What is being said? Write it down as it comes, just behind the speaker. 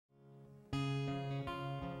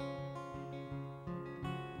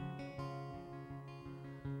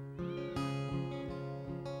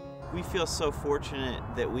We feel so fortunate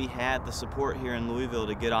that we had the support here in Louisville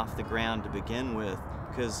to get off the ground to begin with,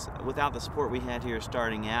 because without the support we had here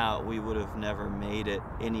starting out, we would have never made it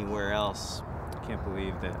anywhere else. I can't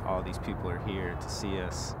believe that all these people are here to see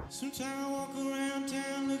us. Sometimes I walk around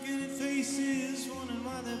town looking at faces, wondering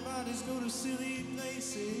why their bodies go to silly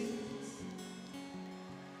places.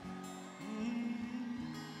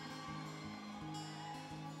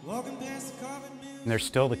 Walking past the carpet mills. And there's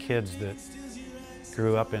still the kids that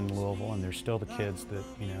grew up in Louisville, and there's still the kids that,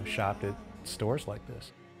 you know, shopped at stores like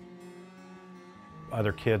this.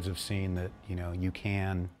 Other kids have seen that, you know, you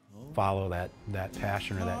can follow that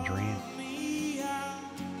passion or that dream.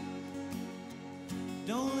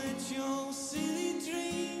 Don't let your silly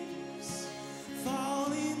dreams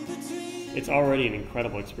fall in between. It's already an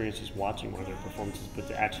incredible experience just watching one of their performances, but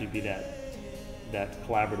to actually be that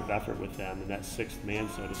collaborative effort with them and that sixth man,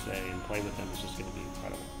 so to say, and play with them is just going to be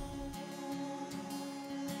incredible.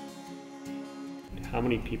 How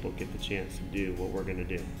many people get the chance to do what we're going to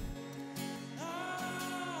do?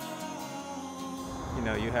 You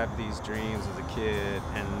know, you have these dreams as a kid,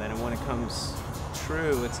 and then when it comes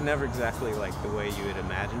true, it's never exactly like the way you had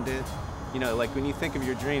imagined it. You know, like when you think of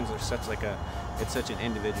your dreams, it's such an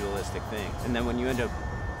individualistic thing. And then when you end up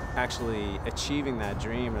actually achieving that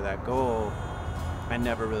dream or that goal, I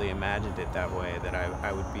never really imagined it that way, that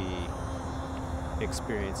I would be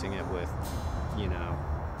experiencing it with, you know,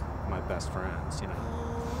 my best friends, you know,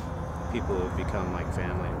 people who have become like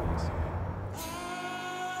family to me.